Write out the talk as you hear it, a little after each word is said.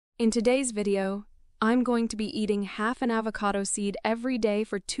In today's video, I'm going to be eating half an avocado seed every day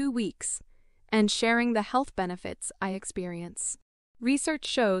for 2 weeks and sharing the health benefits I experience. Research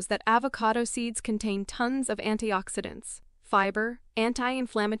shows that avocado seeds contain tons of antioxidants, fiber,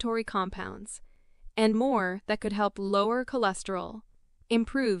 anti-inflammatory compounds, and more that could help lower cholesterol,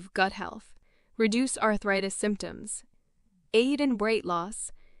 improve gut health, reduce arthritis symptoms, aid in weight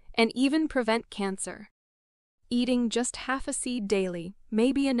loss, and even prevent cancer. Eating just half a seed daily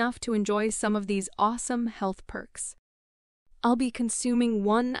may be enough to enjoy some of these awesome health perks. I'll be consuming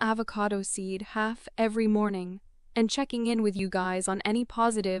 1 avocado seed half every morning and checking in with you guys on any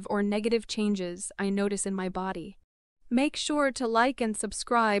positive or negative changes I notice in my body. Make sure to like and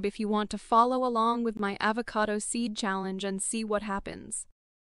subscribe if you want to follow along with my avocado seed challenge and see what happens.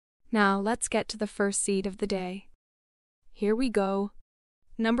 Now let's get to the first seed of the day. Here we go.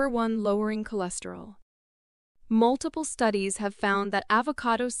 Number 1, lowering cholesterol. Multiple studies have found that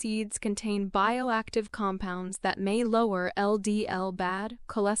avocado seeds contain bioactive compounds that may lower LDL bad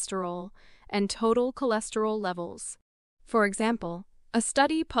cholesterol and total cholesterol levels. For example, a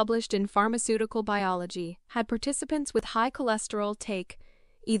study published in Pharmaceutical Biology had participants with high cholesterol take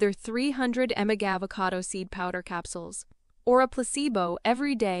either 300 mg avocado seed powder capsules or a placebo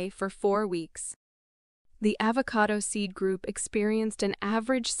every day for 4 weeks. The avocado seed group experienced an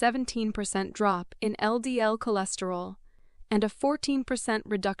average 17% drop in LDL cholesterol and a 14%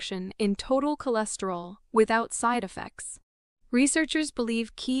 reduction in total cholesterol without side effects. Researchers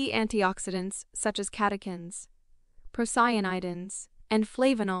believe key antioxidants such as catechins, procyanidins, and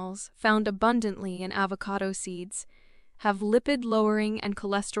flavonols found abundantly in avocado seeds have lipid-lowering and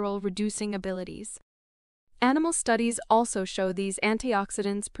cholesterol-reducing abilities. Animal studies also show these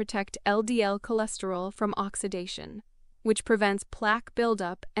antioxidants protect LDL cholesterol from oxidation, which prevents plaque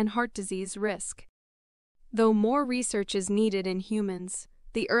buildup and heart disease risk. Though more research is needed in humans,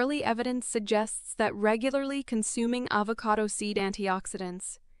 the early evidence suggests that regularly consuming avocado seed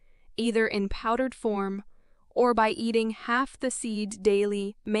antioxidants, either in powdered form or by eating half the seed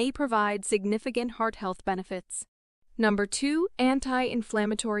daily, may provide significant heart health benefits. Number 2,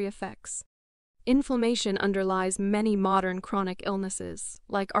 anti-inflammatory effects. Inflammation underlies many modern chronic illnesses,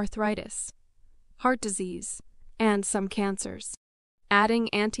 like arthritis, heart disease, and some cancers. Adding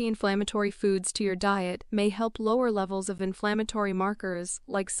anti-inflammatory foods to your diet may help lower levels of inflammatory markers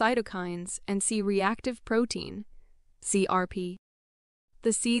like cytokines and C-reactive protein, CRP.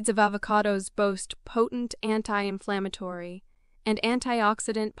 The seeds of avocados boast potent anti-inflammatory and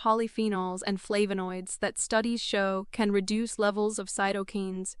antioxidant polyphenols and flavonoids that studies show can reduce levels of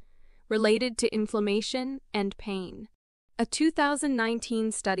cytokines related to inflammation and pain. A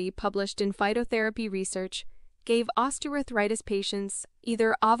 2019 study published in Phytotherapy Research gave osteoarthritis patients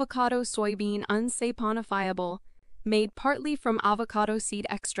either avocado soybean unsaponifiable, made partly from avocado seed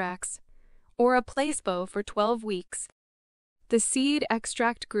extracts, or a placebo for 12 weeks. The seed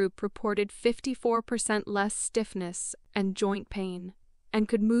extract group reported 54% less stiffness and joint pain, and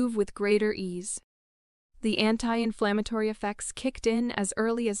could move with greater ease. The anti-inflammatory effects kicked in as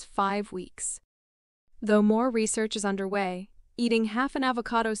early as 5 weeks. Though more research is underway, eating half an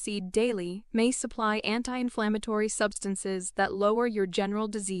avocado seed daily may supply anti-inflammatory substances that lower your general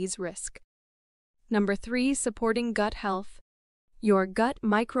disease risk. Number 3, supporting gut health. Your gut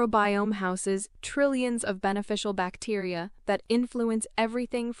microbiome houses trillions of beneficial bacteria that influence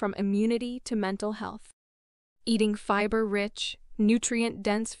everything from immunity to mental health. Eating fiber-rich,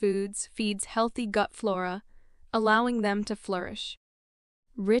 nutrient-dense foods feeds healthy gut flora, allowing them to flourish.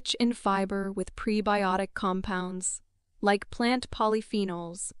 Rich in fiber with prebiotic compounds, like plant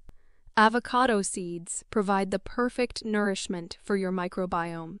polyphenols, avocado seeds provide the perfect nourishment for your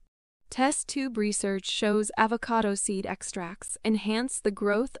microbiome. Test tube research shows avocado seed extracts enhance the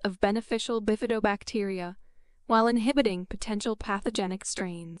growth of beneficial bifidobacteria while inhibiting potential pathogenic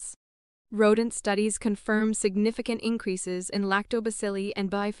strains. Rodent studies confirm significant increases in lactobacilli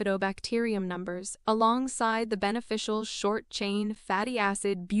and bifidobacterium numbers alongside the beneficial short-chain fatty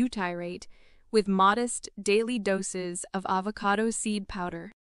acid butyrate with modest daily doses of avocado seed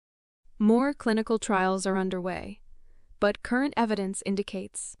powder. More clinical trials are underway, but current evidence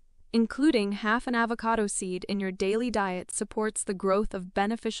indicates including half an avocado seed in your daily diet supports the growth of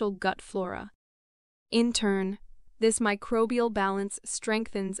beneficial gut flora. In turn, this microbial balance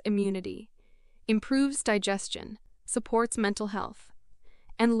strengthens immunity, improves digestion, supports mental health,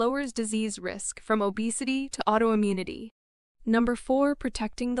 and lowers disease risk from obesity to autoimmunity. Number 4,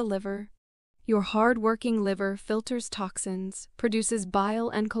 protecting the liver. Your hard-working liver filters toxins, produces bile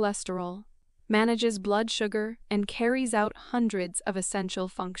and cholesterol, manages blood sugar, and carries out hundreds of essential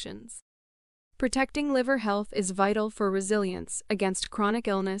functions. Protecting liver health is vital for resilience against chronic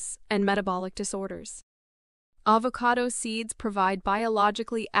illness and metabolic disorders. Avocado seeds provide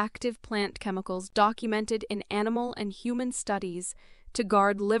biologically active plant chemicals documented in animal and human studies to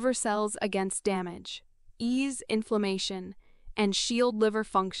guard liver cells against damage, ease inflammation, and shield liver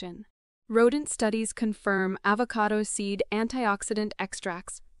function. Rodent studies confirm avocado seed antioxidant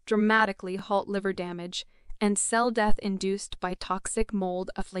extracts dramatically halt liver damage and cell death induced by toxic mold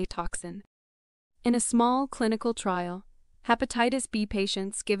aflatoxin. In a small clinical trial, hepatitis B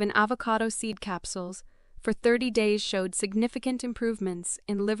patients given avocado seed capsules for 30 days showed significant improvements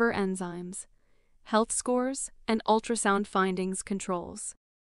in liver enzymes, health scores, and ultrasound findings controls.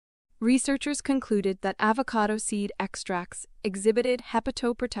 Researchers concluded that avocado seed extracts exhibited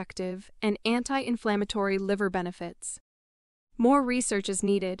hepatoprotective and anti-inflammatory liver benefits. More research is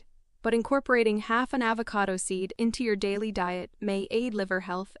needed, but incorporating half an avocado seed into your daily diet may aid liver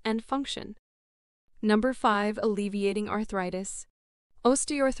health and function. Number 5. Alleviating arthritis.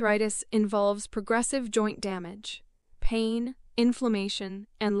 Osteoarthritis involves progressive joint damage, pain, inflammation,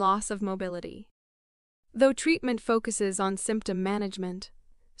 and loss of mobility. Though treatment focuses on symptom management,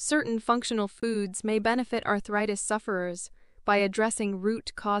 certain functional foods may benefit arthritis sufferers by addressing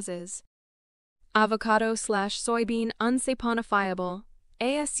root causes. Avocado/soybean unsaponifiable,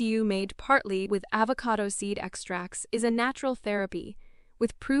 ASU made partly with avocado seed extracts is a natural therapy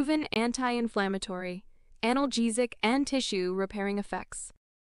with proven anti-inflammatory, analgesic, and tissue-repairing effects.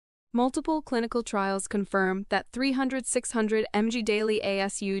 Multiple clinical trials confirm that 300-600 mg daily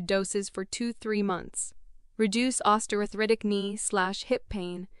ASU doses for 2-3 months reduce osteoarthritic knee/hip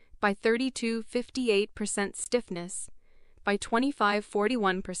pain by 32-58%, stiffness by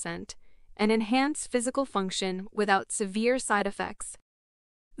 25-41%, and enhance physical function without severe side effects.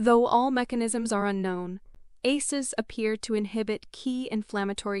 Though all mechanisms are unknown, ACEs appear to inhibit key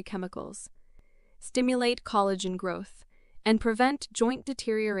inflammatory chemicals, stimulate collagen growth, and prevent joint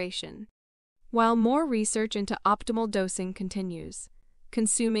deterioration. While more research into optimal dosing continues,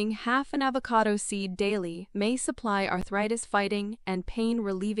 consuming half an avocado seed daily may supply arthritis-fighting and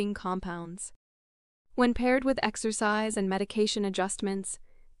pain-relieving compounds. When paired with exercise and medication adjustments,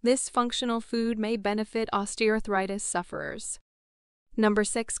 this functional food may benefit osteoarthritis sufferers. Number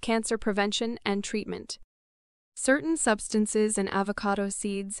 6. Cancer prevention and treatment. Certain substances in avocado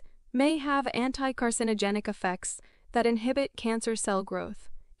seeds may have anti-carcinogenic effects that inhibit cancer cell growth,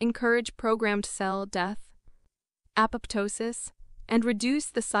 encourage programmed cell death, apoptosis, and reduce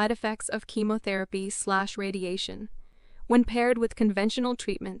the side effects of chemotherapy/radiation. When paired with conventional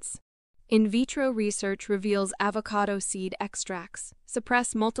treatments, in vitro research reveals avocado seed extracts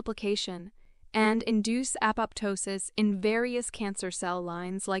suppress multiplication and induce apoptosis in various cancer cell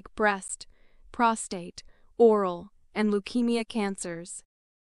lines like breast, prostate, oral, and leukemia cancers.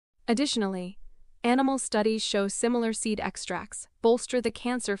 Additionally, animal studies show similar seed extracts bolster the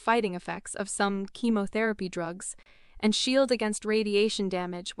cancer-fighting effects of some chemotherapy drugs and shield against radiation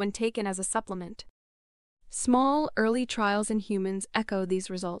damage when taken as a supplement. Small, early trials in humans echo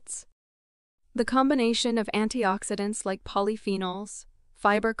these results. The combination of antioxidants like polyphenols,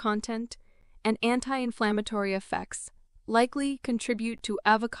 fiber content, and anti-inflammatory effects likely contribute to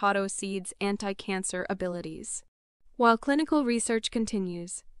avocado seeds' anti-cancer abilities. While clinical research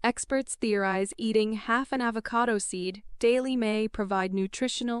continues, experts theorize eating half an avocado seed daily may provide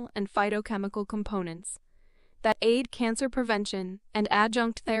nutritional and phytochemical components that aid cancer prevention and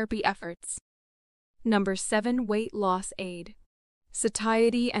adjunct therapy efforts. Number 7. Weight loss aid.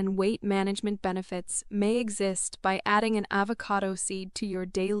 Satiety and weight management benefits may exist by adding an avocado seed to your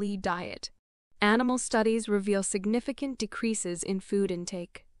daily diet. Animal studies reveal significant decreases in food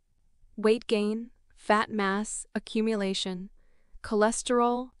intake, weight gain, fat mass accumulation,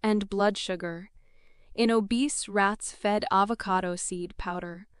 cholesterol, and blood sugar in obese rats fed avocado seed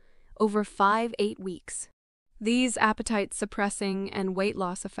powder over 5-8 weeks. These appetite-suppressing and weight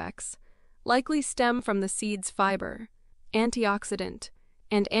loss effects likely stem from the seed's fiber, antioxidant,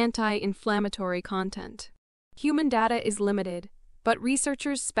 and anti-inflammatory content. Human data is limited, but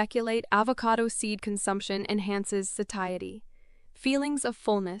researchers speculate avocado seed consumption enhances satiety, feelings of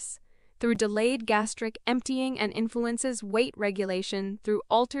fullness, through delayed gastric emptying and influences weight regulation through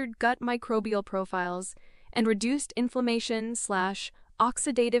altered gut microbial profiles and reduced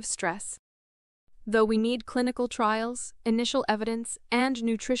inflammation/oxidative stress. Though we need clinical trials, initial evidence, and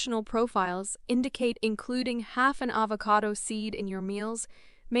nutritional profiles indicate including half an avocado seed in your meals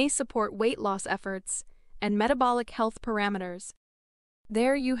may support weight loss efforts and metabolic health parameters.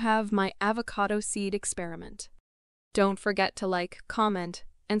 There you have my avocado seed experiment. Don't forget to like, comment,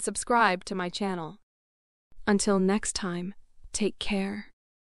 and subscribe to my channel. Until next time, take care.